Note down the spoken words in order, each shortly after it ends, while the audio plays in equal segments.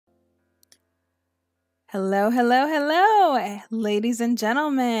Hello, hello, hello, ladies and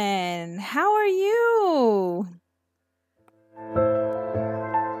gentlemen. How are you?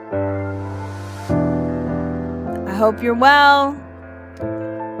 I hope you're well.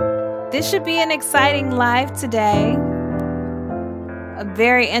 This should be an exciting live today. A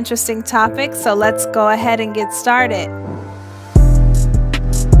very interesting topic, so let's go ahead and get started.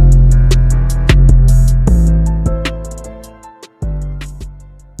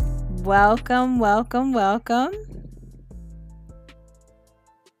 Welcome, welcome, welcome.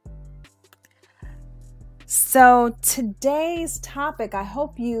 So today's topic, I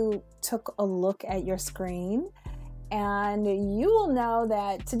hope you took a look at your screen and you will know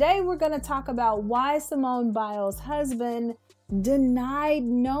that today we're going to talk about why Simone Biles' husband denied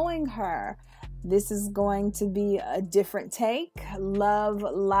knowing her. This is going to be a different take, love,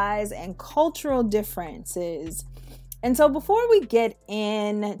 lies, and cultural differences. And so before we get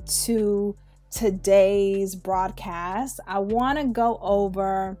into today's broadcast, I want to go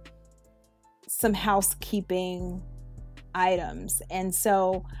over some housekeeping items. And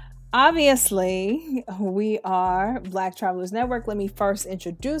so obviously we are Black Travelers Network. Let me first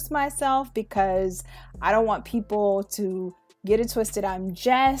introduce myself because I don't want people to get it twisted. I'm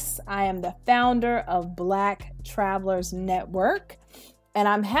Jess. I am the founder of Black Travelers Network, and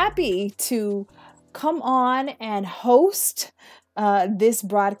I'm happy to come on and host this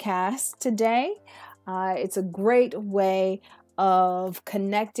broadcast today. It's a great way of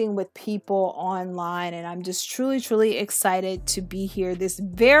connecting with people online, and I'm just truly excited to be here this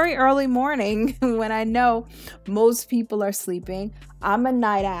very early morning when I know most people are sleeping. I'm a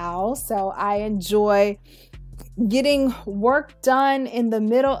night owl, so I enjoy getting work done in the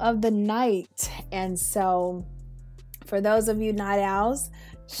middle of the night. And so for those of you night owls,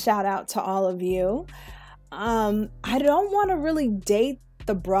 shout out to all of you. I don't want to really date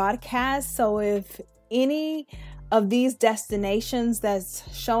the broadcast, so if any of these destinations that's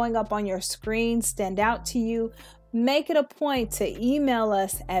showing up on your screen stand out to you, make it a point to email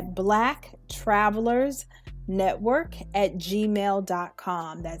us at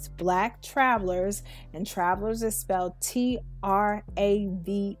blacktravelersnetwork@gmail.com. That's Black Travelers, and Travelers is spelled TRAVELERS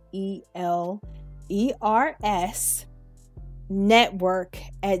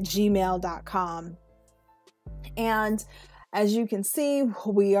network@gmail.com. And as you can see,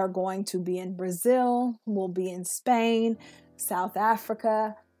 we are going to be in Brazil, we'll be in Spain, South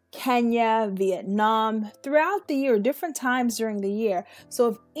Africa, Kenya, Vietnam, throughout the year, different times during the year. So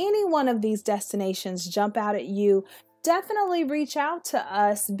if any one of these destinations jump out at you, definitely reach out to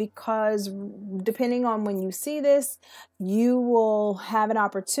us, because depending on when you see this, you will have an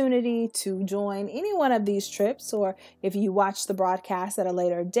opportunity to join any one of these trips. Or if you watch the broadcast at a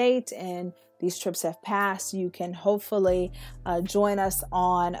later date and these trips have passed, you can hopefully join us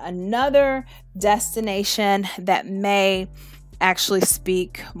on another destination that may actually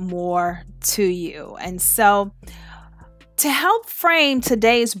speak more to you. And so to help frame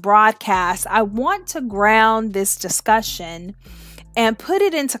today's broadcast, I want to ground this discussion and put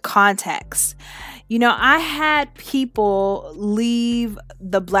it into context. You know, I had people leave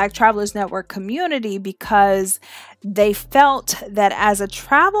the Black Travelers Network community because they felt that as a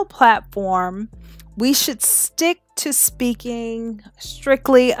travel platform, we should stick to speaking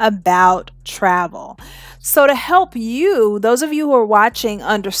strictly about travel. So to help you, those of you who are watching,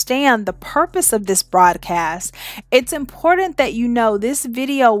 understand the purpose of this broadcast, it's important that you know this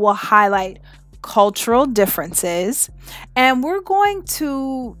video will highlight cultural differences, and we're going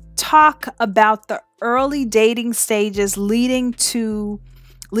to talk about the early dating stages leading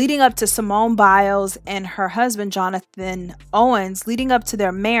up to Simone Biles and her husband, Jonathan Owens, leading up to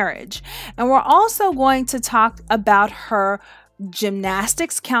their marriage. And we're also going to talk about her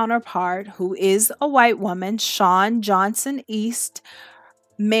gymnastics counterpart, who is a white woman, Shawn Johnson East,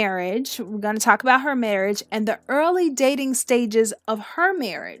 marriage. We're going to talk about her marriage and the early dating stages of her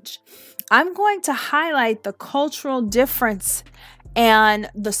marriage. I'm going to highlight the cultural difference and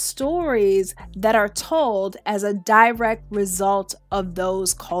the stories that are told as a direct result of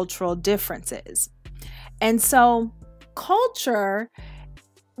those cultural differences. And so culture,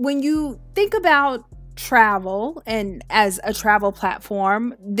 when you think about travel and as a travel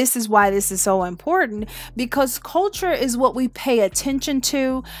platform, this is why this is so important, because culture is what we pay attention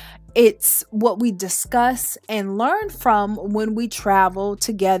to. It's what we discuss and learn from when we travel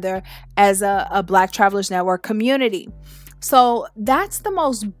together as a Black Travelers Network community. So that's the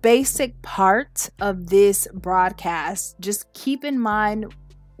most basic part of this broadcast. Just keep in mind,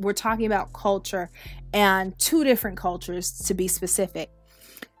 we're talking about culture, and two different cultures to be specific.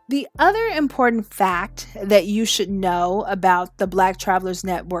 The other important fact that you should know about the Black Travelers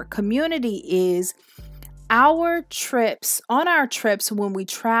Network community is on our trips, when we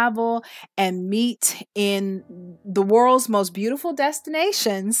travel and meet in the world's most beautiful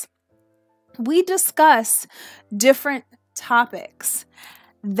destinations, we discuss different topics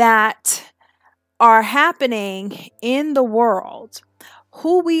that are happening in the world,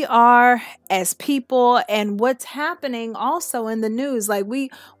 who we are as people, and what's happening also in the news. Like we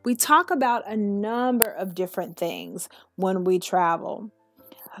talk about a number of different things when we travel,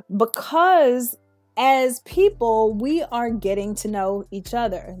 because as people, we are getting to know each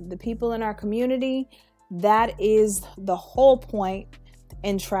other, the people in our community. That is the whole point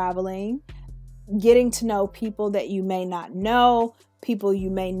in traveling, getting to know people that you may not know, people you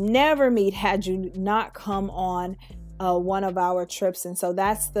may never meet had you not come on one of our trips. And so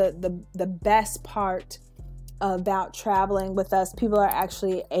that's the best part about traveling with us. People are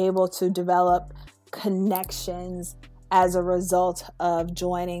actually able to develop connections as a result of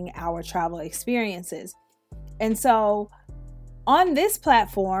joining our travel experiences. And so on this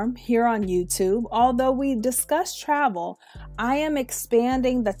platform here on YouTube, although we discuss travel, I am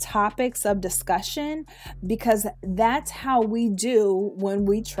expanding the topics of discussion, because that's how we do when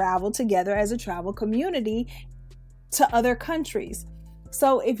we travel together as a travel community to other countries.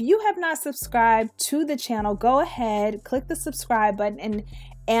 So if you have not subscribed to the channel, go ahead, click the subscribe button,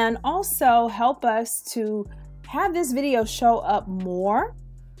 and also help us to have this video show up more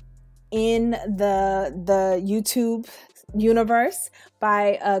in the YouTube universe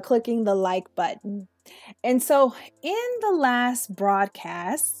by clicking the like button. And so in the last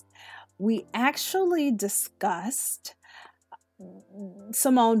broadcast, we actually discussed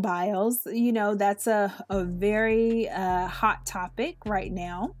Simone Biles. You know, that's a very hot topic right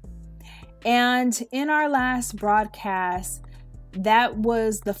now. And in our last broadcast, that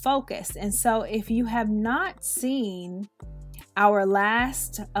was the focus. And so if you have not seen our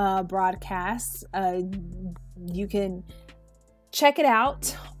last broadcast, you can check it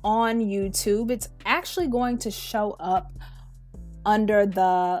out on YouTube. It's actually going to show up under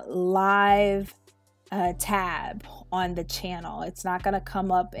the live tab on the channel. It's not going to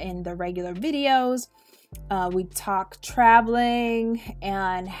come up in the regular videos. We talk traveling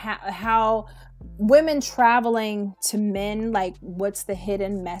and how women traveling to men, like what's the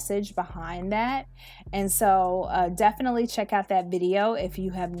hidden message behind that. And so definitely check out that video if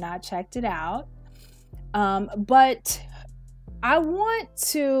you have not checked it out. But I want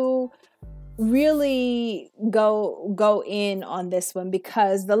to really go in on this one,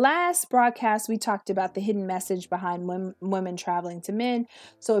 because the last broadcast we talked about the hidden message behind women traveling to men.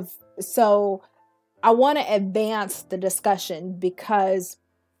 So I want to advance the discussion, because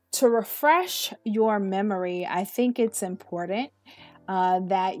to refresh your memory, I think it's important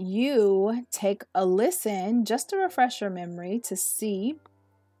that you take a listen just to refresh your memory to see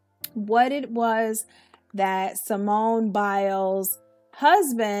what it was that Simone Biles'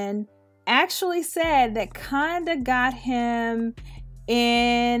 husband actually said that kind of got him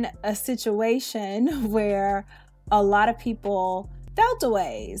in a situation where a lot of people felt a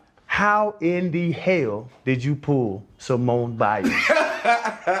ways. How in the hell did you pull Simone Biles?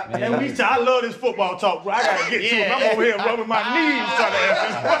 And I love this football talk, bro. I gotta get to it. I'm over here rubbing my knees trying to answer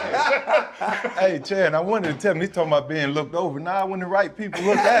this question. Hey, Chad, I wanted to tell him, he's talking about being looked over. Now, when the right people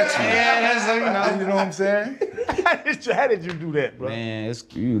look at you. Yeah, that's, you know what I'm saying? How did you do that, bro? Man, it's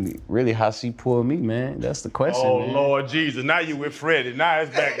really how she pulled me, man. That's the question, Oh, man. Lord Jesus. Now you with Freddie. Now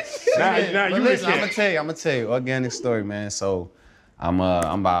it's back. now you listen, with I'm gonna tell you, organic story, man. So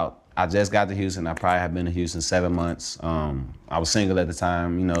I just got to Houston. I probably have been to Houston 7 months. I was single at the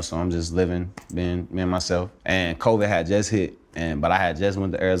time, you know, so I'm just living, being me and myself. And COVID had just hit, but I had just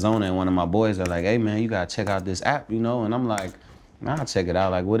went to Arizona, and one of my boys are like, hey, man, you gotta check out this app, you know? And I'm like, nah, I'll check it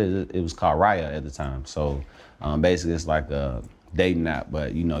out. Like, what is it? It was called Raya at the time. So basically it's like a dating app,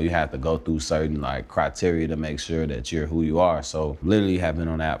 but you know, you have to go through certain like criteria to make sure that you're who you are. So literally have been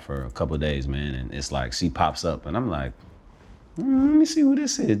on the app for a couple of days, man, and it's like she pops up, and I'm like, let me see who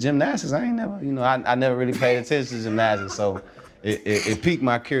this is. Gymnastics, I ain't never, you know, I never really paid attention to gymnastics, so it piqued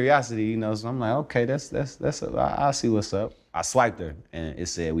my curiosity, you know, so I'm like, okay, I'll see what's up. I swiped her, and it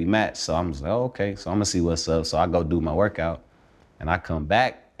said we matched, so I'm just like, oh, okay, so I'm gonna see what's up. So I go do my workout, and I come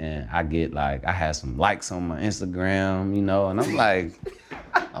back, and I get like, I had some likes on my Instagram, you know, and I'm like,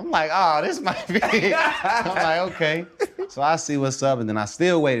 oh, this might be it. I'm like, okay. So I see what's up, and then I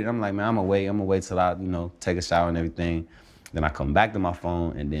still waited. I'm like, man, I'm gonna wait till I, you know, take a shower and everything. Then I come back to my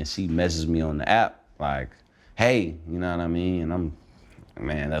phone, and then she messages me on the app, like, hey, you know what I mean? And I'm,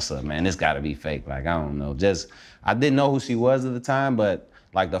 man, this gotta be fake. Like, I don't know. I didn't know who she was at the time, but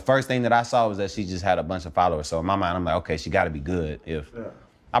like the first thing that I saw was that she just had a bunch of followers. So in my mind, I'm like, okay, she gotta be good if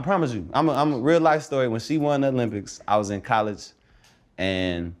I promise you. I'm a real life story. When she won the Olympics, I was in college,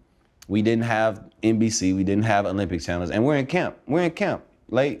 and we didn't have NBC. We didn't have Olympic channels, and we're in camp. We're in camp,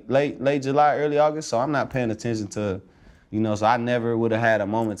 late July, early August. So I'm not paying attention to, you know. So I never would have had a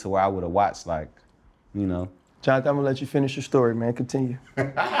moment to where I would have watched, like, you know. Jonathan, I'm gonna let you finish your story, man. Continue.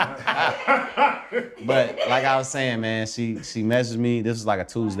 But like I was saying, man, she messaged me. This was like a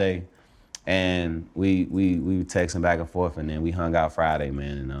Tuesday. And we were texting back and forth, and then we hung out Friday,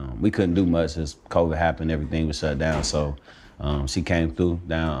 man. And we couldn't do much as COVID happened, everything was shut down. So she came through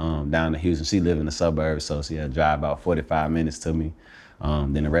down to Houston. She lived in the suburbs, so she had to drive about 45 minutes to me.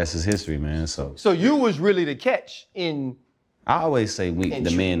 Then the rest is history, man. So you was really the catch in. I always say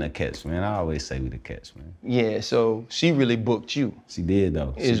the men the catch, man. I always say we the catch, man. Yeah, so she really booked you. She did,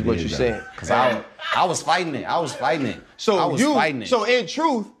 though. Is what you're saying. Because I was fighting it. I was fighting it. So in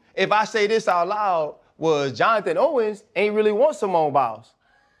truth, if I say this out loud, was Jonathan Owens ain't really want Simone Biles,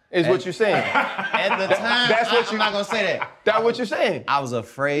 is what you're saying. At the time, I'm not gonna say that. That's what you're saying. I was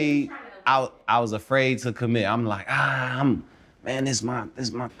afraid. I was afraid to commit. I'm like, man, this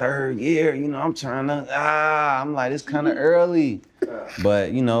is my third year. You know, I'm trying to. I'm like, it's kind of early.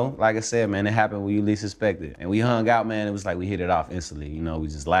 But you know, like I said, man, it happened when you least expect it. And we hung out, man. It was like we hit it off instantly. You know, we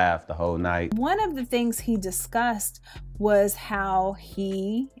just laughed the whole night. One of the things he discussed was how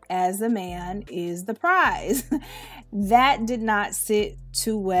he, as a man, is the prize. That did not sit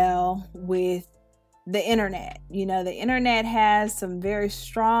too well with the internet. You know, the internet has some very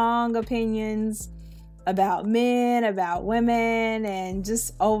strong opinions about men, about women, and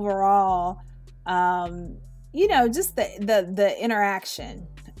just overall, you know, just the interaction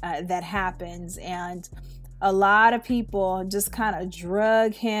that happens. And a lot of people just kind of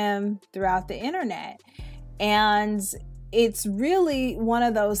drug him throughout the internet. And it's really one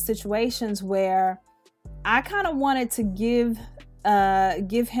of those situations where I kind of wanted to give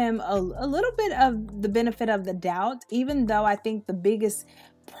him a little bit of the benefit of the doubt, even though I think the biggest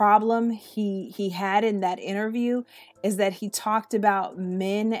problem he had in that interview is that he talked about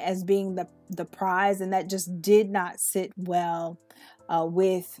men as being the prize, and that just did not sit well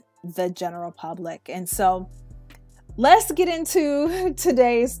with the general public. And so let's get into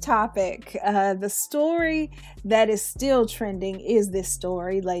today's topic. The story that is still trending is this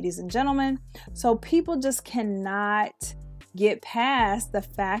story, ladies and gentlemen. So people just cannot get past the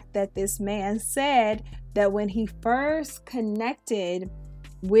fact that this man said that when he first connected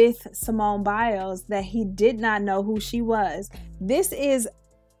with Simone Biles, that he did not know who she was. This is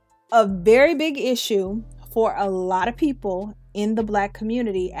a very big issue for a lot of people in the Black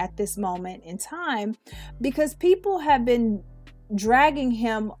community at this moment in time, because people have been dragging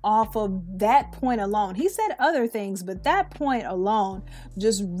him off of that point alone. He said other things, but that point alone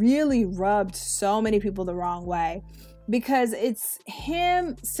just really rubbed so many people the wrong way, because it's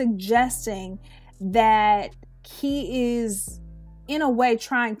him suggesting that he is in a way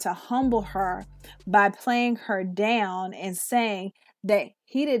trying to humble her by playing her down and saying that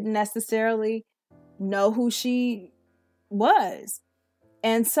he didn't necessarily know who she was.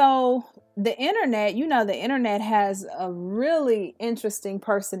 And so the internet, you know, the internet has a really interesting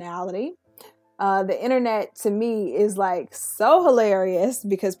personality. The internet to me is like so hilarious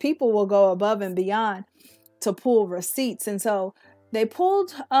because people will go above and beyond to pull receipts. And so they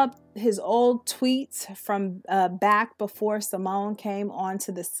pulled up his old tweets from back before Simone came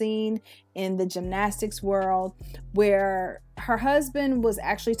onto the scene in the gymnastics world, where her husband was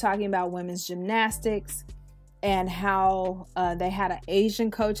actually talking about women's gymnastics and how they had an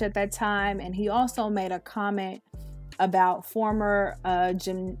Asian coach at that time. And he also made a comment about former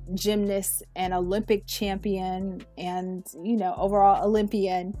gymnast and Olympic champion and, you know, overall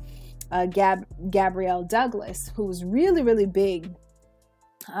Olympian Gabrielle Douglas, who was really, really big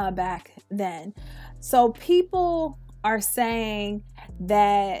back then. So people are saying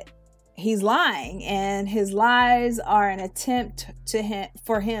that he's lying, and his lies are an attempt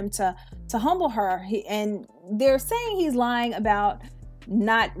for him to humble her. And they're saying he's lying about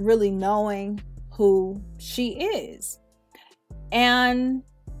not really knowing who she is. And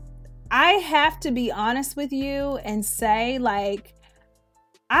I have to be honest with you and say, like,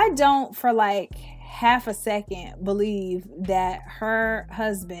 I don't for like half a second believe that her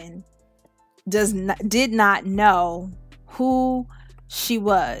husband did not know who she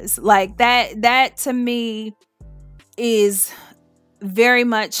was. Like that to me is very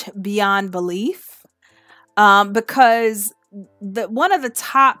much beyond belief, because one of the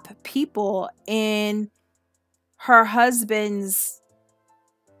top people in her husband's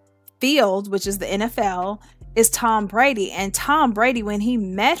field, which is the NFL, is Tom Brady. And Tom Brady, when he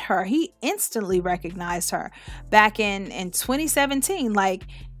met her, he instantly recognized her back in 2017. Like,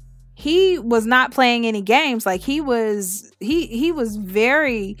 he was not playing any games. Like, he was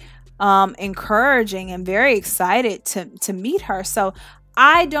very encouraging and very excited to meet her. So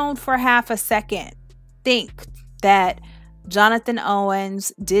I don't for half a second think that Jonathan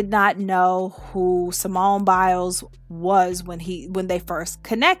Owens did not know who Simone Biles was when they first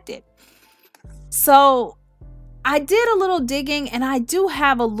connected. So I did a little digging, and I do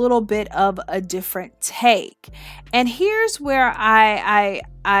have a little bit of a different take. And here's where I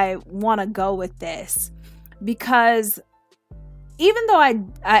want to go with this, because even though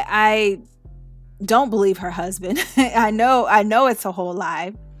I don't believe her husband, I know it's a whole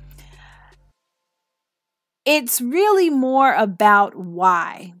lie. It's really more about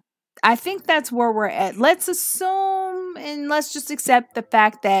why. I think that's where we're at. Let's assume and let's just accept the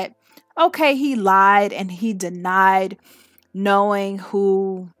fact that, okay, he lied and he denied knowing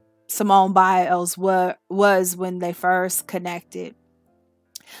who Simone Biles was when they first connected.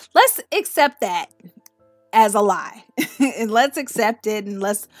 Let's accept that as a lie. And let's accept it, and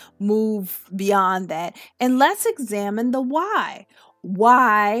let's move beyond that. And let's examine the why.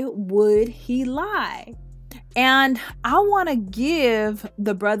 Why would he lie? And I want to give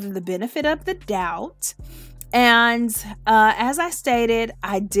the brother the benefit of the doubt. And as I stated,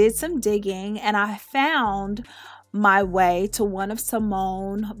 I did some digging, and I found my way to one of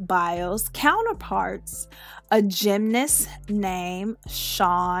Simone Biles' counterparts, a gymnast named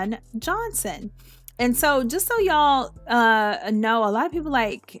Shawn Johnson. And so just so y'all know, a lot of people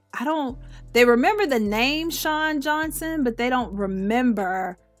they remember the name Shawn Johnson, but they don't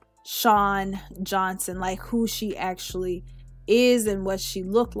remember Shawn Johnson, like who she actually is and what she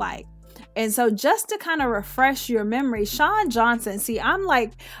looked like. And so just to kind of refresh your memory, Shawn Johnson,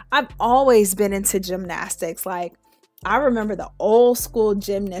 I've always been into gymnastics. Like, I remember the old school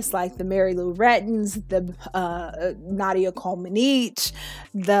gymnasts like the Mary Lou Rettins, the Nadia Comaneci,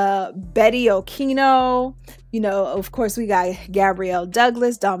 the Betty Okino. Of course, we got Gabrielle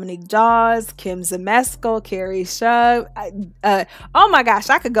Douglas, Dominique Dawes, Kim Zemesco, Carrie Shug. Oh my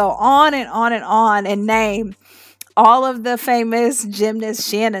gosh, I could go on and on and on and name all of the famous gymnasts,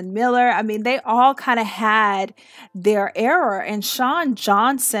 Shannon Miller. I mean, they all kind of had their era. And Shawn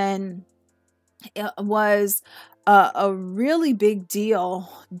Johnson was a really big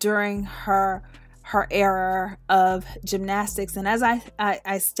deal during her era of gymnastics. And as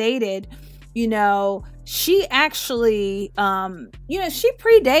I stated, she actually, she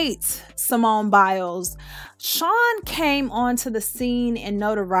predates Simone Biles. Shawn came onto the scene in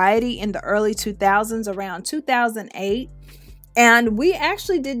notoriety in the early 2000s, around 2008. And we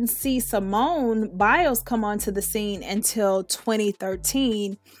actually didn't see Simone Biles come onto the scene until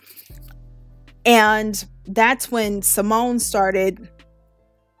 2013. And that's when Simone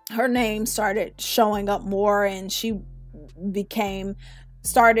her name started showing up more, and she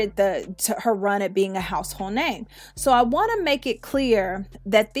started her run at being a household name. So I want to make it clear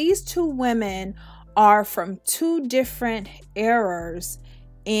that these two women are from two different eras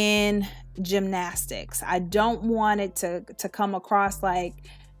in gymnastics. I don't want it to come across like,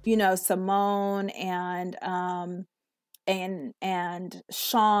 Simone and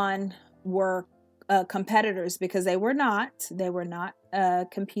Shawn were competitors, because they were not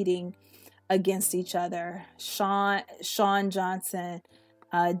competing against each other. Shawn Johnson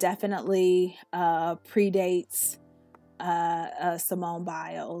definitely predates Simone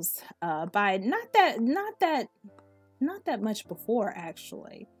Biles by not that much before,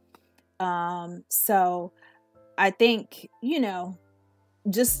 actually. So I think,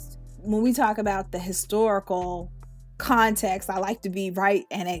 just when we talk about the historical context, I like to be right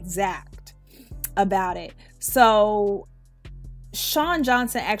and exact about it. So Shawn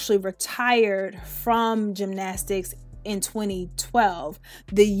Johnson actually retired from gymnastics in 2012,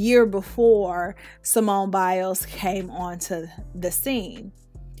 the year before Simone Biles came onto the scene.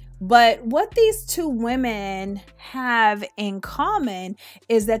 But what these two women have in common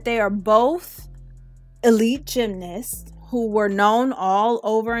is that they are both elite gymnasts who were known all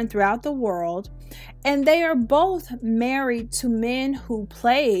over and throughout the world. And they are both married to men who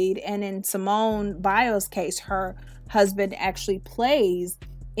played, and in Simone Biles' case, her husband actually plays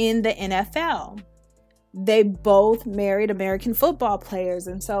in the NFL. They both married American football players.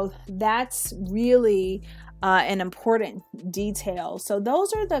 And so that's really an important detail. So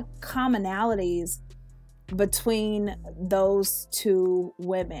those are the commonalities between those two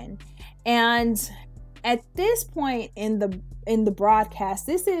women. And at this point in the broadcast,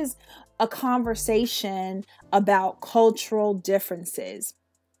 this is a conversation about cultural differences.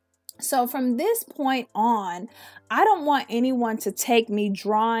 So from this point on, I don't want anyone to take me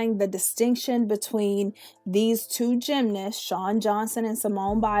drawing the distinction between these two gymnasts, Shawn Johnson and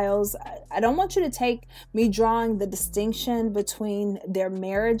Simone Biles. I don't want you to take me drawing the distinction between their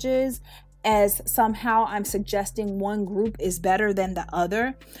marriages as somehow I'm suggesting one group is better than the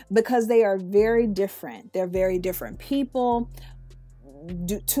other, because they are very different. They're very different people.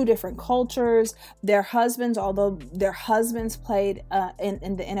 Two different cultures. Their husbands, although their husbands played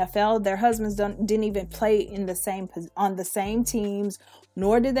in the NFL, their husbands didn't even play in on the same teams,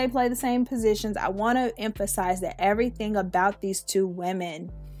 nor did they play the same positions. I want to emphasize that everything about these two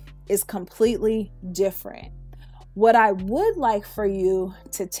women is completely different. What I would like for you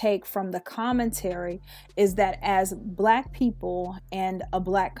to take from the commentary is that as Black people and a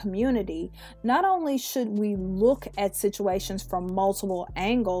Black community, not only should we look at situations from multiple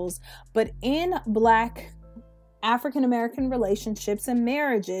angles, but in Black African-American relationships and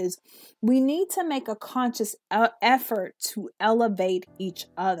marriages, we need to make a conscious effort to elevate each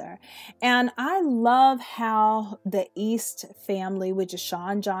other. And I love how the East family, which is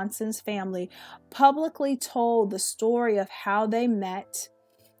Shawn Johnson's family, publicly told the story of how they met.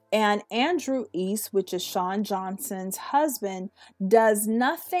 And Andrew East, which is Shawn Johnson's husband, does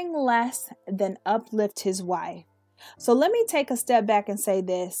nothing less than uplift his wife. So let me take a step back and say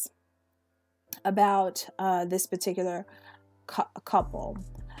this about this particular couple.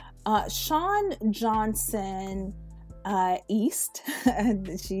 Shawn Johnson East,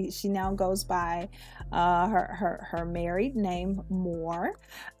 she now goes by her married name Moore.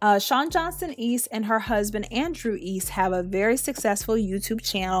 Shawn Johnson East and her husband Andrew East have a very successful YouTube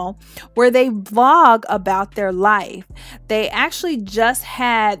channel where they vlog about their life. They actually just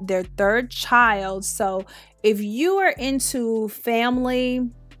had their third child, so if you are into family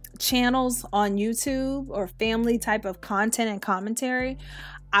channels on YouTube or family type of content and commentary,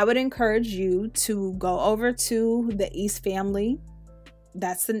 I would encourage you to go over to the East Family.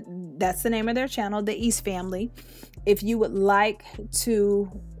 That's the name of their channel, the East Family. If you would like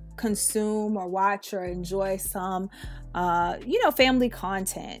to consume or watch or enjoy some family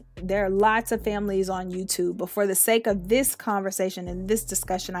content, there are lots of families on YouTube, but for the sake of this conversation and this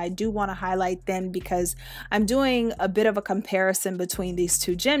discussion, I do want to highlight them because I'm doing a bit of a comparison between these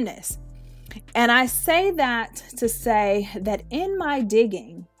two gymnasts. And I say that to say that in my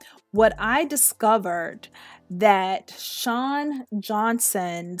digging, what I discovered that Shawn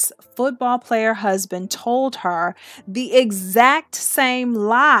Johnson's football player husband told her the exact same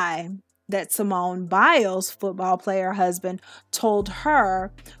lie that Simone Biles' football player husband told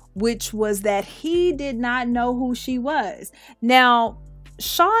her, which was that he did not know who she was. Now,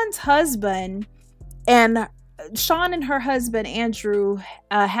 Shawn and her husband Andrew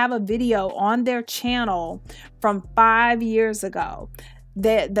have a video on their channel from 5 years ago.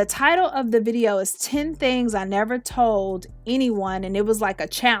 The title of the video is 10 Things I Never Told Anyone, and it was like a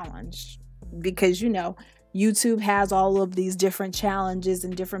challenge because YouTube has all of these different challenges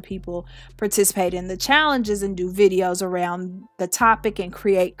and different people participate in the challenges and do videos around the topic and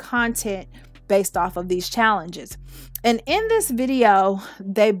create content based off of these challenges. And in this video,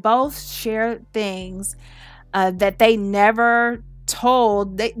 they both share things that they never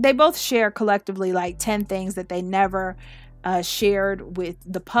told. They both share collectively like 10 things that they never shared with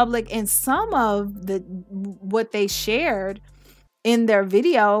the public. And some of what they shared in their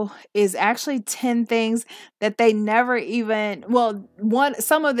video is actually 10 things that they never even,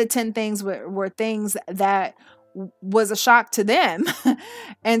 some of the 10 things were things that was a shock to them.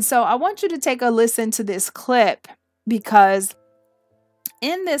 And so I want you to take a listen to this clip, because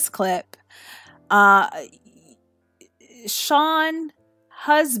in this clip, Shawn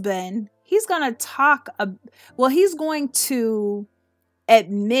husband, he's going to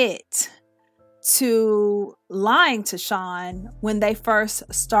admit to lying to Shawn when they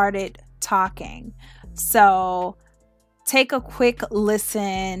first started talking. So take a quick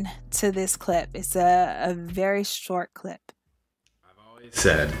listen to this clip. It's a very short clip. I've always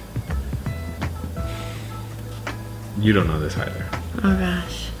said, you don't know this either. Oh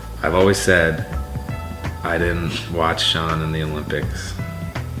gosh. I've always said I didn't watch Shawn in the Olympics.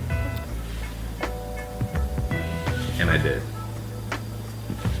 And I did.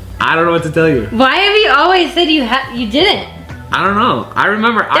 I don't know what to tell you. Why have you always said you didn't? I don't know. I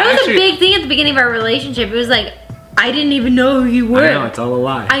remember. That was a big thing at the beginning of our relationship. It was like, I didn't even know who you were. I know, it's all a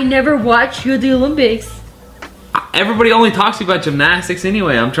lie. I never watched you at the Olympics. Everybody only talks to you about gymnastics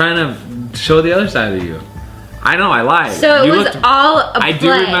anyway. I'm trying to show the other side of you. I know, I lied. So it was all a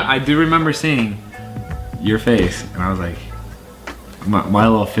play. I do remember seeing your face, and I was like, my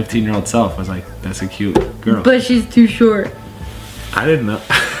little 15-year-old self was like, that's a cute girl. But she's too short. I didn't know.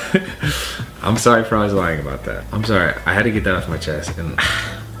 I'm sorry for always lying about that. I'm sorry. I had to get that off my chest, and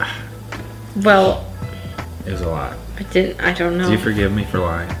Well, it was a lot. I don't know. Do you forgive me for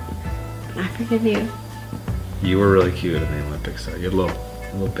lying? I forgive you. You were really cute in the Olympics, though. You had a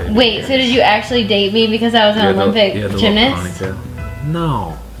little baby. Wait, so did you actually date me because I was an Olympic gymnast?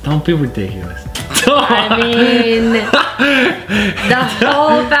 No, don't be ridiculous. I mean, the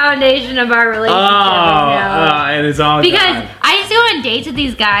whole foundation of our relationship and it's all because gone. I used to go on dates with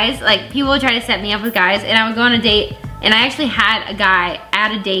these guys. Like, people would try to set me up with guys, and I would go on a date, and I actually had a guy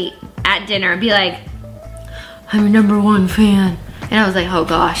at a date at dinner be like, I'm your #1 fan. And I was like, oh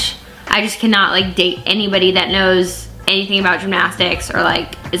gosh, I just cannot like date anybody that knows anything about gymnastics or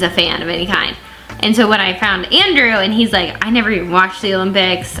like is a fan of any kind. And so when I found Andrew and he's like, I never even watched the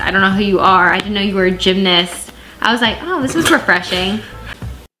Olympics. I don't know who you are. I didn't know you were a gymnast. I was like, oh, this is refreshing.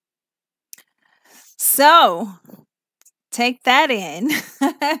 So, take that in.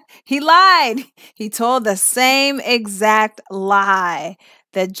 He lied. He told the same exact lie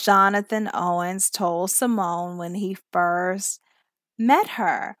that Jonathan Owens told Simone when he first met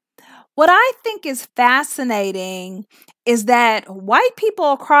her. What I think is fascinating is that white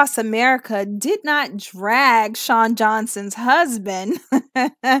people across America did not drag Shawn Johnson's husband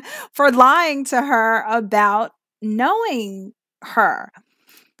for lying to her about knowing her.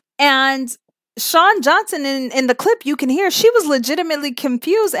 And Shawn Johnson, in the clip you can hear, she was legitimately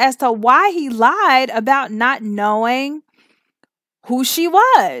confused as to why he lied about not knowing who she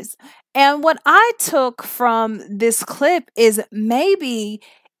was. And what I took from this clip is maybe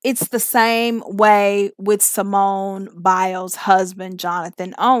it's the same way with Simone Biles' husband,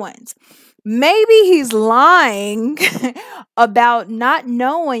 Jonathan Owens. Maybe he's lying about not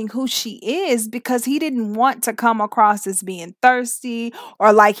knowing who she is because he didn't want to come across as being thirsty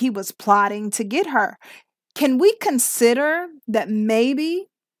or like he was plotting to get her. Can we consider that maybe,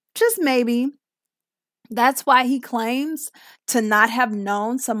 just maybe, that's why he claims to not have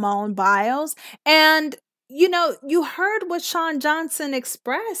known Simone Biles? And, you know, you heard what Shawn Johnson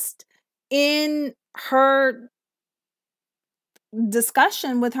expressed in her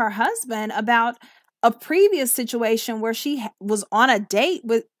discussion with her husband about a previous situation where she was on a date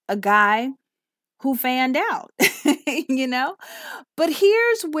with a guy who fanned out, you know? But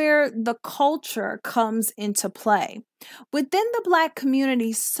here's where the culture comes into play. Within the Black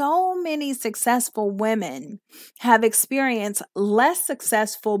community, so many successful women have experienced less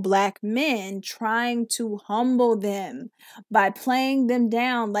successful Black men trying to humble them by playing them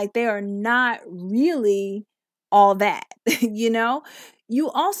down like they are not really all that, you know? You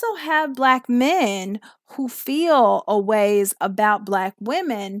also have Black men who feel a ways about Black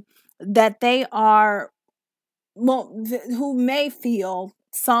women that they are, well, who may feel,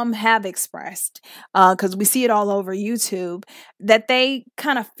 some have expressed, because we see it all over YouTube, that they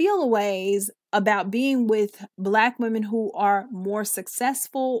kind of feel a ways about being with Black women who are more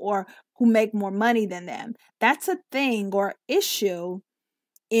successful or who make more money than them. That's a thing or issue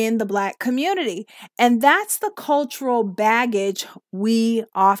in the Black community. And that's the cultural baggage we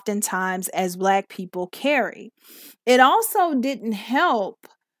oftentimes as Black people carry. It also didn't help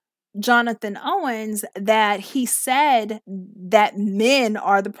Jonathan Owens that he said that men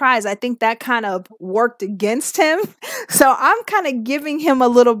are the prize. I think that kind of worked against him. So I'm kind of giving him a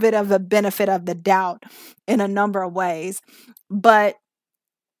little bit of a benefit of the doubt in a number of ways. But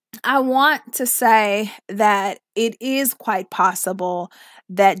I want to say that it is quite possible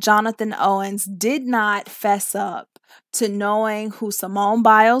that Jonathan Owens did not fess up to knowing who Simone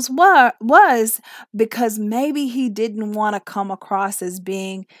Biles was because maybe he didn't want to come across as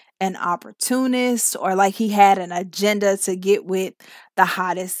being an opportunist or like he had an agenda to get with the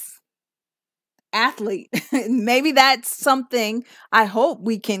hottest athlete. Maybe that's something I hope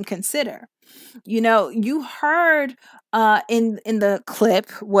we can consider. You know, you heard in the clip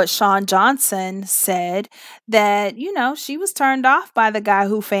what Shawn Johnson said, that, you know, she was turned off by the guy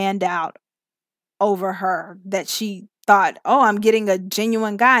who fanned out over her, that she thought, oh, I'm getting a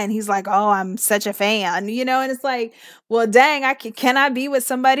genuine guy. And he's like, oh, I'm such a fan, you know, and it's like, well, dang, can I be with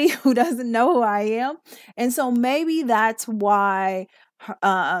somebody who doesn't know who I am? And so maybe that's why,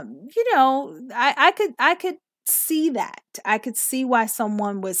 you know, I could see that. I could see why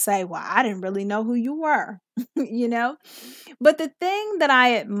someone would say, well, I didn't really know who you were, you know? But the thing that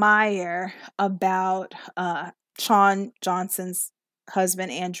I admire about Shawn Johnson's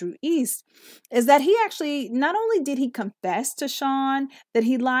husband, Andrew East, is that he actually, not only did he confess to Shawn that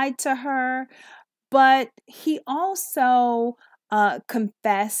he lied to her, but he also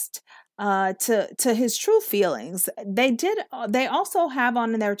confessed to his true feelings. They also have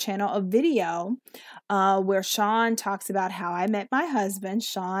on their channel a video where Shawn talks about how I met my husband,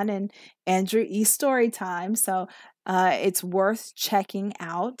 Shawn and Andrew E. Storytime. So it's worth checking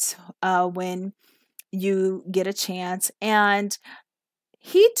out when you get a chance. And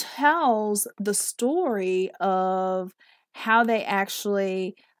he tells the story of how they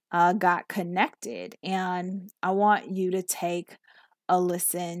actually got connected. And I want you to take a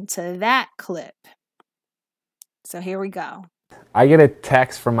listen to that clip. So here we go. I get a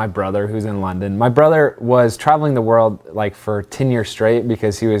text from my brother who's in London. My brother was traveling the world like for 10 years straight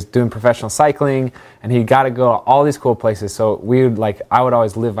because he was doing professional cycling and he got to go to all these cool places. So I would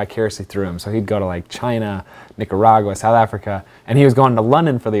always live vicariously through him. So he'd go to like China, Nicaragua, South Africa, and he was going to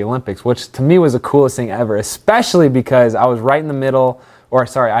London for the Olympics, which to me was the coolest thing ever, especially because I was right in the middle,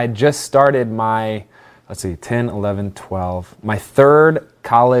 I had just started my 10, 11, 12, my third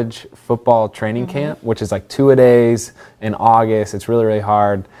college football training camp, which is like 2-a-days in August. It's really, really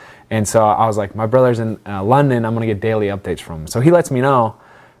hard. And so I was like, my brother's in London. I'm going to get daily updates from him. So he lets me know,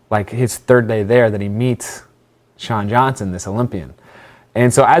 like his third day there, that he meets Shawn Johnson, this Olympian.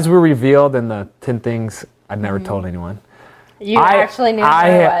 And so as we revealed in the 10 things I'd never told anyone, I actually knew who it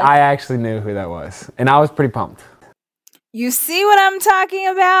was. I actually knew who that was. And I was pretty pumped. You see what I'm talking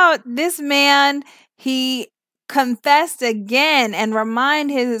about? This man, he confessed again and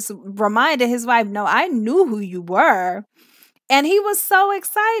reminded his wife, no, I knew who you were. And he was so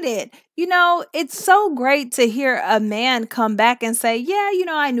excited. You know, it's so great to hear a man come back and say, yeah, you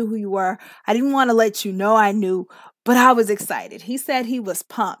know, I knew who you were. I didn't want to let you know I knew, but I was excited. He said he was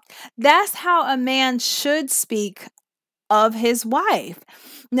pumped. That's how a man should speak of his wife.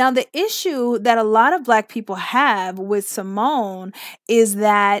 Now, the issue that a lot of Black people have with Simone is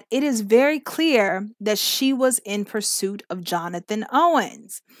that it is very clear that she was in pursuit of Jonathan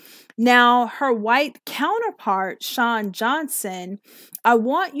Owens. Now, her white counterpart, Shawn Johnson, I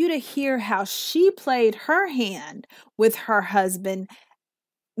want you to hear how she played her hand with her husband.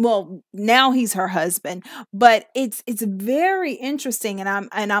 Well, now he's her husband, but it's very interesting, and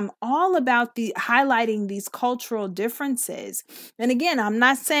I'm all about highlighting these cultural differences. And again, I'm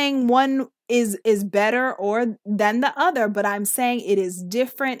not saying one is better or than the other, but I'm saying it is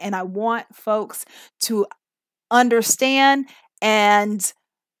different, and I want folks to understand and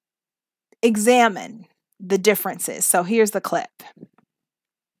examine the differences. So here's the clip.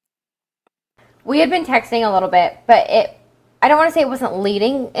 We had been texting a little bit, but I don't want to say it wasn't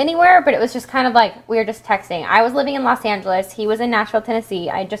leading anywhere, but it was just kind of like we were just texting. I was living in Los Angeles. He was in Nashville, Tennessee.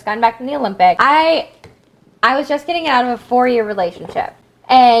 I had just gotten back from the Olympics. I was just getting out of a 4-year relationship.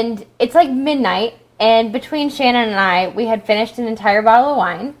 And it's like midnight, and between Shannon and I, we had finished an entire bottle of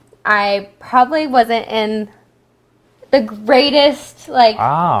wine. I probably wasn't in the greatest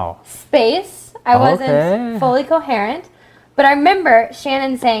space. I wasn't fully coherent. But I remember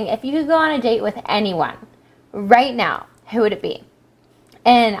Shannon saying, if you could go on a date with anyone right now, who would it be?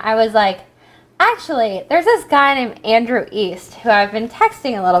 And I was like, actually, there's this guy named Andrew East who I've been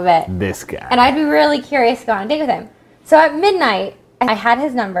texting a little bit. This guy. And I'd be really curious to go on a date with him. So at midnight, I had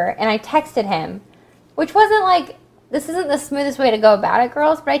his number and I texted him, which wasn't like, this isn't the smoothest way to go about it,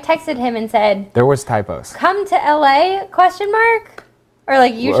 girls, but I texted him and said, there was typos. Come to LA, question mark? Or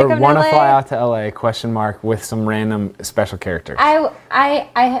like, you should come to LA? Want to fly out to LA, question mark, with some random special characters.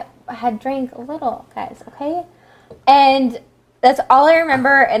 I had drank a little, guys, okay? And that's all I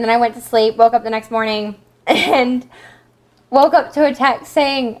remember. And then I went to sleep, woke up the next morning, and woke up to a text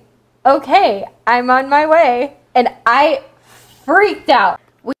saying, okay, I'm on my way. And I freaked out.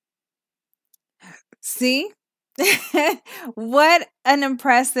 See? What an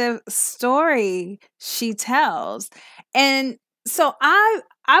impressive story she tells. And so I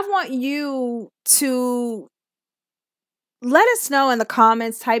want you to let us know in the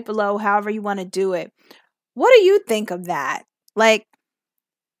comments, type below, however you want to do it. What do you think of that? Like,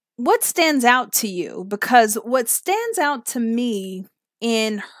 what stands out to you? Because what stands out to me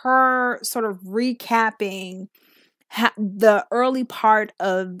in her sort of recapping the early part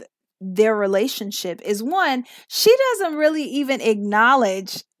of their relationship is, one, she doesn't really even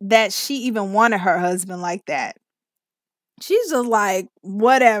acknowledge that she even wanted her husband like that. She's just like,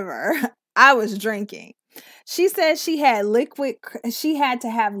 whatever, I was drinking. She said she had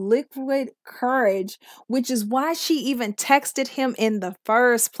to have liquid courage, which is why she even texted him in the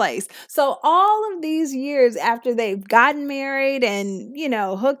first place. So all of these years after they've gotten married and, you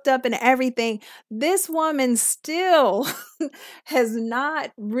know, hooked up and everything, this woman still has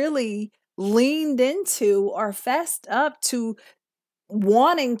not really leaned into or fessed up to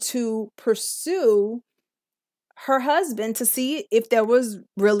wanting to pursue her husband to see if there was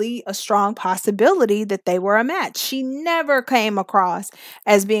really a strong possibility that they were a match. She never came across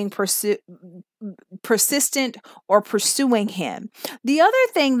as being persistent or pursuing him. The other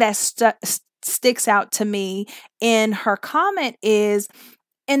thing that sticks out to me in her comment is,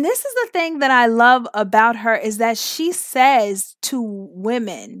 and this is the thing that I love about her, is that she says to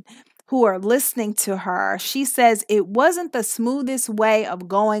women who are listening to her, she says it wasn't the smoothest way of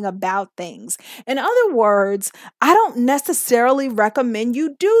going about things. In other words, I don't necessarily recommend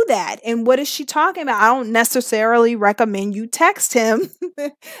you do that. And what is she talking about? I don't necessarily recommend you text him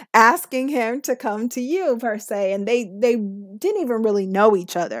asking him to come to you, per se. And they didn't even really know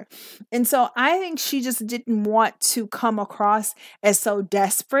each other. And so I think she just didn't want to come across as so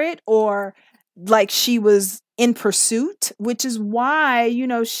desperate or like she was in pursuit, which is why, you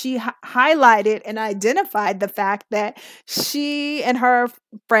know, she highlighted and identified the fact that she and her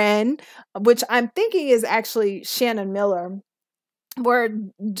friend, which I'm thinking is actually Shannon Miller,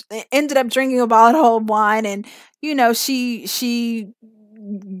 ended up drinking a bottle of wine, and you know, she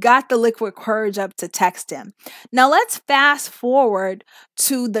got the liquid courage up to text him. Now let's fast forward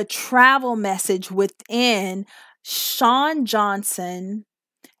to the travel message within Shawn Johnson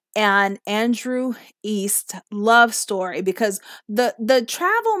and Andrew East love story, because the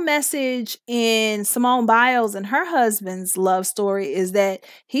travel message in Simone Biles and her husband's love story is that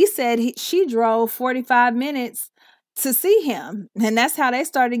he said she drove 45 minutes to see him, and that's how they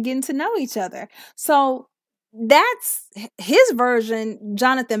started getting to know each other. So that's his version,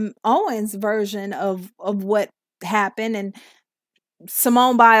 Jonathan Owens' version of what happened, and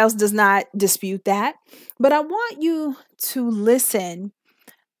Simone Biles does not dispute that. But I want you to listen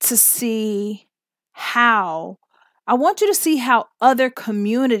to see how, I want you to see how other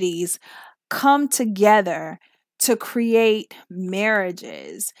communities come together to create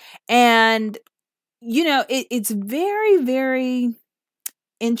marriages. And, you know, it's very, very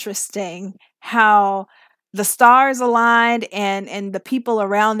interesting how the stars aligned and the people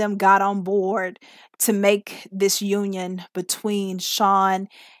around them got on board to make this union between Shawn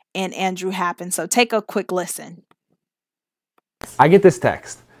and Andrew happen. So take a quick listen. I get this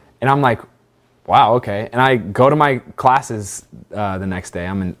text and I'm like, wow, okay. And I go to my classes the next day.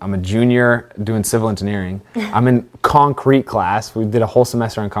 I'm a junior doing civil engineering. I'm in concrete class. We did a whole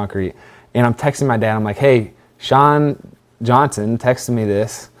semester on concrete. And I'm texting my dad. I'm like, hey, Shawn Johnson texted me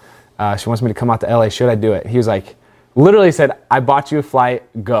this. She wants me to come out to LA. Should I do it? He was like, literally said, I bought you a flight,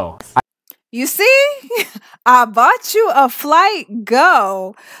 go. You see, I bought you a flight,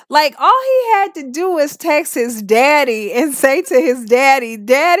 go. Like, all he had to do was text his daddy and say to his daddy,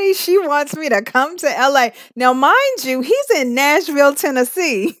 Daddy, she wants me to come to LA. Now, mind you, he's in Nashville,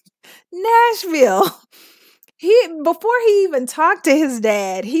 Tennessee. Nashville. Before he even talked to his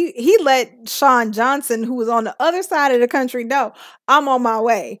dad, he let Shawn Johnson, who was on the other side of the country, know, I'm on my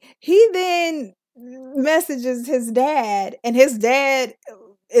way. He then messages his dad, and his dad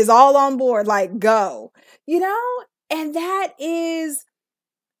is all on board, like, go, you know? And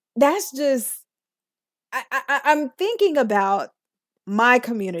that's just, I'm thinking about my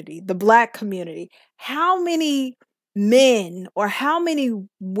community, the Black community. How many men or how many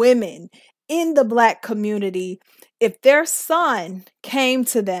women in the Black community, if their son came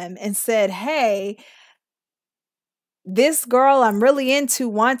to them and said, hey, this girl I'm really into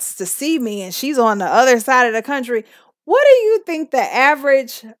wants to see me and she's on the other side of the country, what do you think the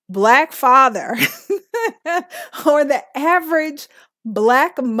average Black father or the average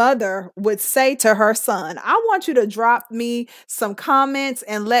Black mother would say to her son? I want you to drop me some comments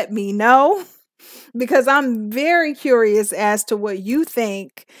and let me know, because I'm very curious as to what you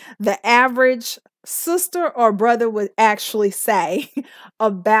think the average sister or brother would actually say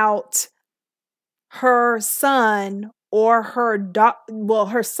about her son or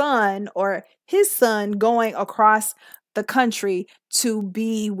her son or his son going across the country to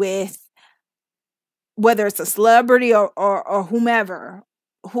be with, whether it's a celebrity or whomever,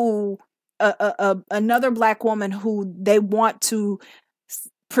 who another Black woman who they want to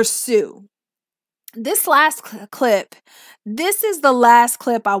pursue. This last clip, this is the last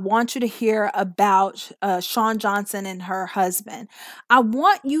clip I want you to hear about Shawn Johnson and her husband. I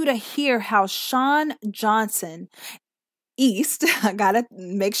want you to hear how Shawn Johnson East, I gotta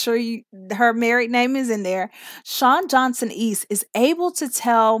make sure her married name is in there. Shawn Johnson East is able to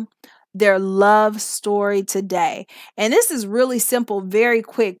tell their love story today. And this is really simple, very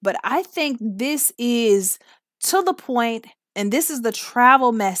quick, but I think this is to the point, and this is the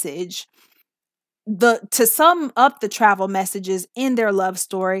travel message. To sum up the travel messages in their love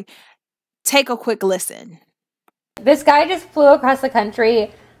story, take a quick listen. This guy just flew across the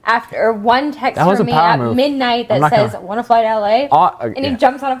country after one text That was from a me power at move. midnight that says, "Want to fly to LA?" And he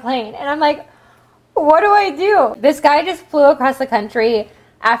jumps on a plane, and I'm like, what do I do? This guy just flew across the country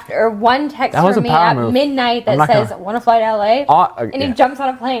after one text from me at midnight that says, "Want to fly to LA?" And he jumps on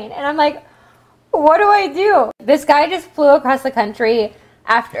a plane, and I'm like, what do I do? This guy just flew across the country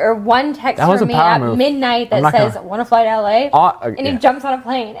after one text from me at midnight that says, "Want to fly to LA?" And he jumps on a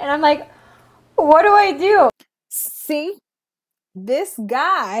plane, and I'm like, what do I do? See, this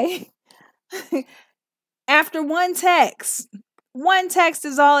guy, after one text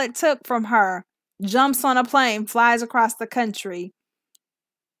is all it took from her, jumps on a plane, flies across the country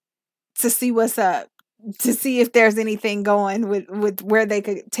to see what's up, to see if there's anything going with where they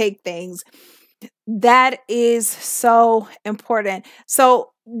could take things. That is so important.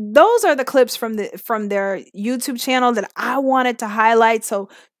 So those are the clips from their YouTube channel that I wanted to highlight. So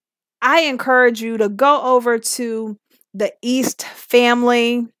I encourage you to go over to the East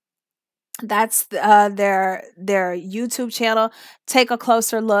Family. That's their YouTube channel. Take a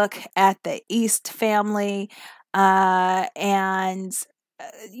closer look at the East Family, and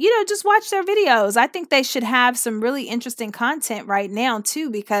just watch their videos. I think they should have some really interesting content right now too,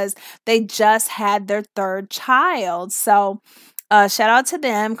 because they just had their third child. So shout out to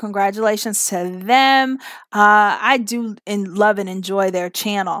them. Congratulations to them. I do love and enjoy their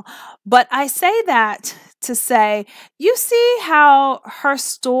channel. But I say that to say, you see how her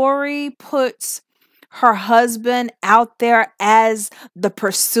story puts her husband out there as the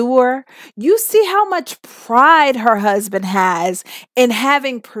pursuer. You see how much pride her husband has in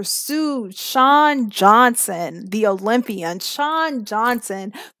having pursued Shawn Johnson, the Olympian, Shawn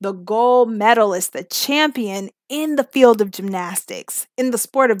Johnson, the gold medalist, the champion in the field of gymnastics, in the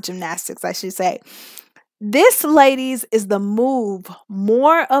sport of gymnastics, I should say. This, ladies, is the move.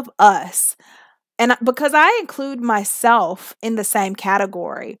 More of us. And because I include myself in the same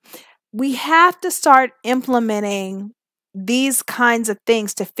category, we have to start implementing these kinds of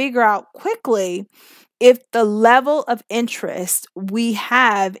things to figure out quickly if the level of interest we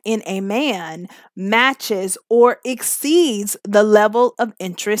have in a man matches or exceeds the level of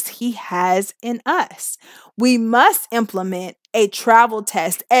interest he has in us. We must implement a travel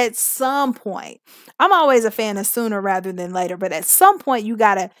test at some point. I'm always a fan of sooner rather than later, but at some point you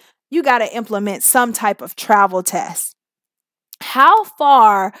gotta implement some type of travel test. How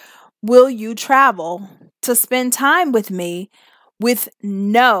far will you travel to spend time with me with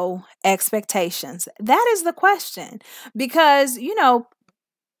no expectations? That is the question. Because,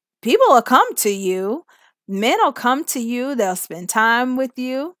 people will come to you. Men will come to you. They'll spend time with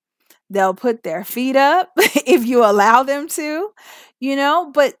you. They'll put their feet up if you allow them to,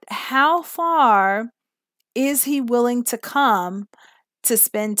 but how far is he willing to come to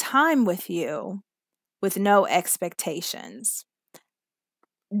spend time with you with no expectations?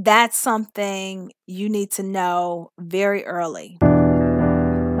 That's something you need to know very early.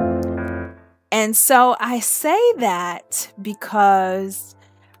 And so I say that because,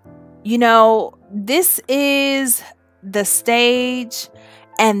 this is the stage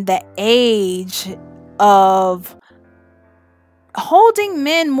and the age of holding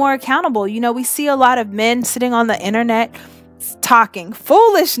men more accountable. We see a lot of men sitting on the internet talking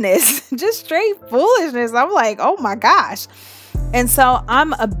foolishness, just straight foolishness. I'm like, oh my gosh. And so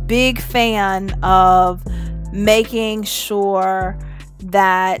I'm a big fan of making sure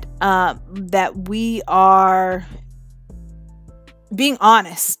that that we are being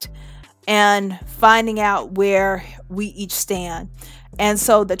honest and finding out where we each stand. And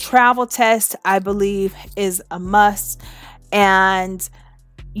so the travel test, I believe, is a must. And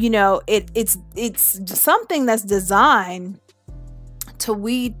it's something that's designed to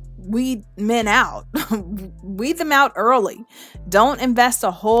weed men out. Weed them out early. Don't invest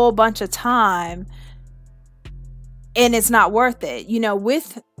a whole bunch of time and it's not worth it.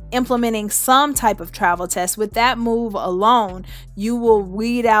 With implementing some type of travel test, with that move alone, you will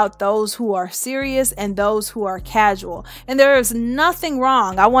weed out those who are serious and those who are casual. And there is nothing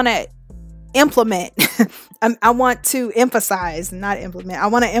wrong. I want to implement. I want to emphasize, not implement. I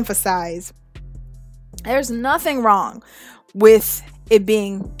want to emphasize. There's nothing wrong with it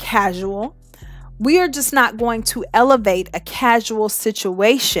being casual. We are just not going to elevate a casual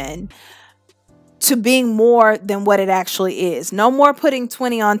situation to being more than what it actually is. No more putting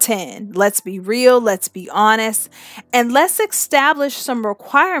 20 on 10. Let's be real. Let's be honest. And let's establish some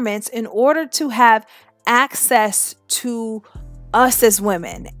requirements in order to have access to us as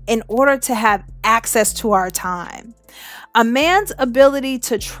women, in order to have access to our time. A man's ability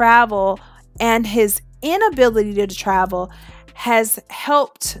to travel and his inability to travel has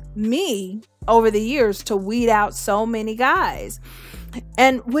helped me over the years to weed out so many guys.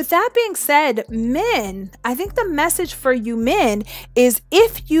 And with that being said, men, I think the message for you men is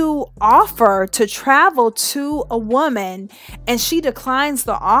if you offer to travel to a woman and she declines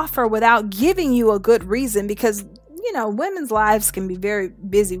the offer without giving you a good reason, because women's lives can be very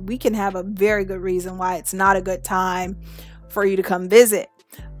busy. We can have a very good reason why it's not a good time for you to come visit.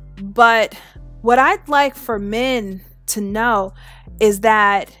 But what I'd like for men to know is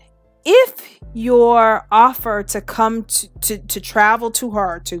that if your offer to come to travel to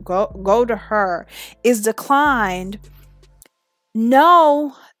her, to go to her, is declined,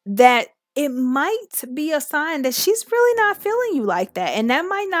 know that it might be a sign that she's really not feeling you like that. And that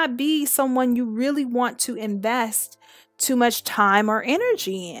might not be someone you really want to invest too much time or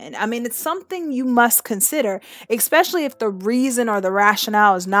energy in. I mean, it's something you must consider, especially if the reason or the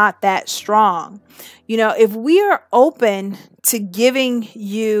rationale is not that strong. If we are open to giving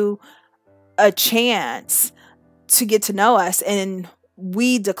you a chance to get to know us and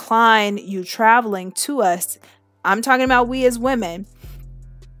we decline you traveling to us, I'm talking about we as women,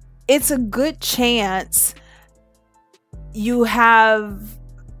 it's a good chance you have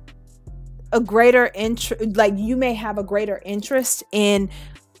a greater interest, like you may have a greater interest in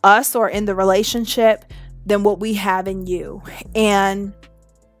us or in the relationship than what we have in you. And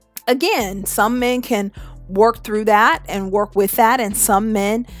again, some men can work through that and work with that, and some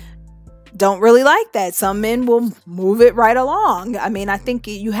men don't really like that. Some men will move it right along. I mean, I think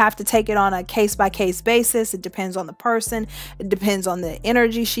you have to take it on a case-by-case basis. It depends on the person. It depends on the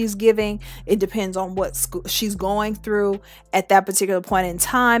energy she's giving. It depends on what she's going through at that particular point in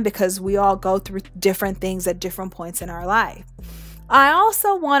time, because we all go through different things at different points in our life. I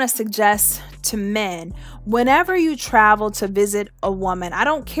also want to suggest to men, whenever you travel to visit a woman, I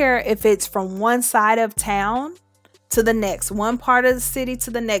don't care if it's from one side of town to the next, one part of the city to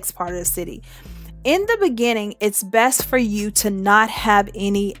the next part of the city. In the beginning, it's best for you to not have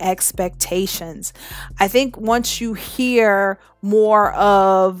any expectations. I think once you hear more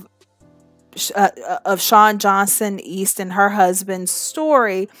of Shawn Johnson East and her husband's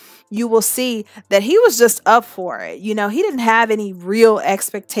story, you will see that he was just up for it. He didn't have any real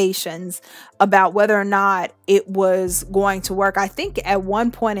expectations about whether or not it was going to work. I think at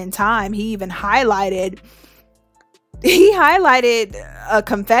one point in time, he even highlighted a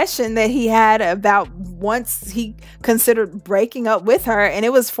confession that he had about once he considered breaking up with her, and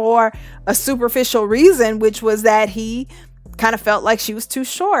it was for a superficial reason, which was that he kind of felt like she was too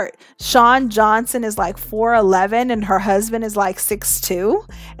short. Shawn Johnson is like 4'11" and her husband is like 6'2",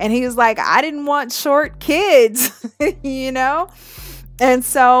 and he was like, I didn't want short kids, and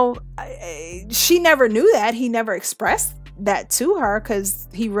so she never knew that. He never expressed that to her because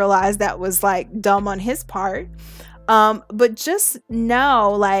he realized that was like dumb on his part. But just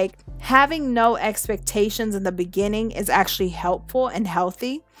know, like, having no expectations in the beginning is actually helpful and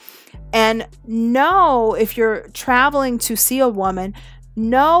healthy. And know, if you're traveling to see a woman,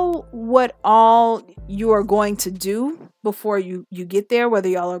 know what all you are going to do before you get there, whether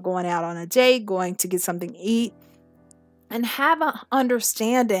y'all are going out on a date, going to get something to eat, and have an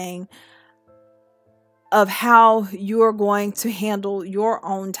understanding of how you're going to handle your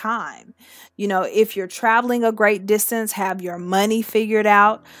own time. If you're traveling a great distance, have your money figured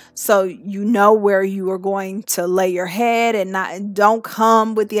out so you know where you are going to lay your head, and don't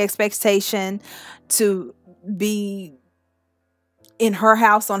come with the expectation to be in her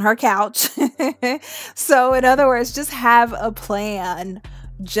house on her couch. So in other words, just have a plan,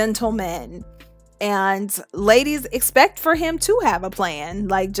 gentlemen. And ladies, expect for him to have a plan.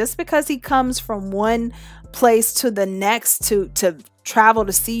 Like, just because he comes from one place to the next to travel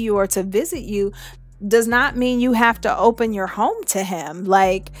to see you or to visit you does not mean you have to open your home to him.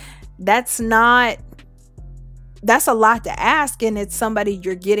 Like, that's a lot to ask, and it's somebody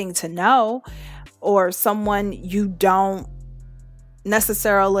you're getting to know, or someone you don't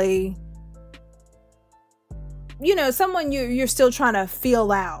necessarily, someone you're still trying to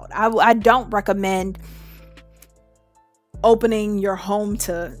feel out. I don't recommend opening your home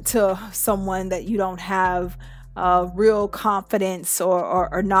to someone that you don't have real confidence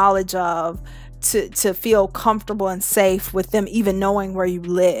or knowledge of, to feel comfortable and safe with them even knowing where you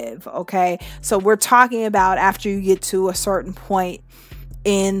live. Okay, so we're talking about after you get to a certain point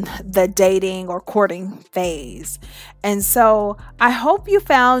in the dating or courting phase. And so I hope you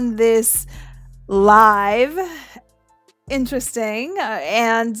found this live interesting,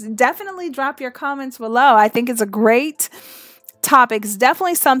 and definitely drop your comments below. I think it's a great topic. It's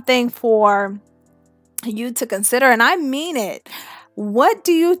definitely something for you to consider, and I mean it. What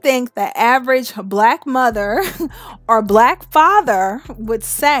do you think the average black mother or black father would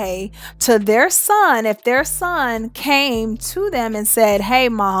say to their son if their son came to them and said, hey,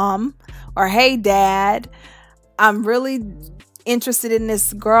 mom, or hey, dad, I'm really interested in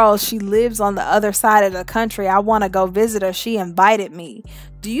this girl. She lives on the other side of the country. I want to go visit her. She invited me.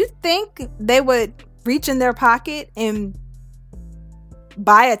 Do you think they would reach in their pocket and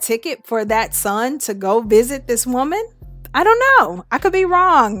buy a ticket for that son to go visit this woman? I don't know. I could be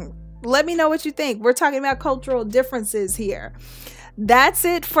wrong. Let me know what you think. We're talking about cultural differences here. That's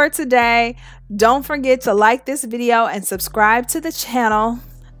it for today. Don't forget to like this video and subscribe to the channel.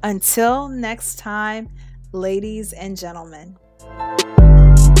 Until next time, ladies and gentlemen.